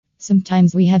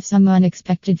Sometimes we have some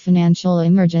unexpected financial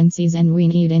emergencies and we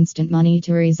need instant money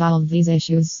to resolve these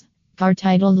issues. Car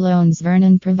titled loans.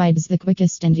 Vernon provides the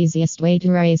quickest and easiest way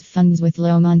to raise funds with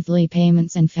low monthly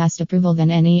payments and fast approval than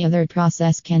any other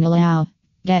process can allow.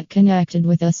 Get connected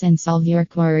with us and solve your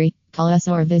query. Call us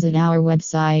or visit our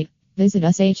website. Visit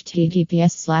us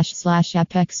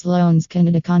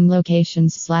https://apexloanscanada.com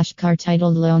locations/car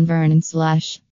titled loan Vernon/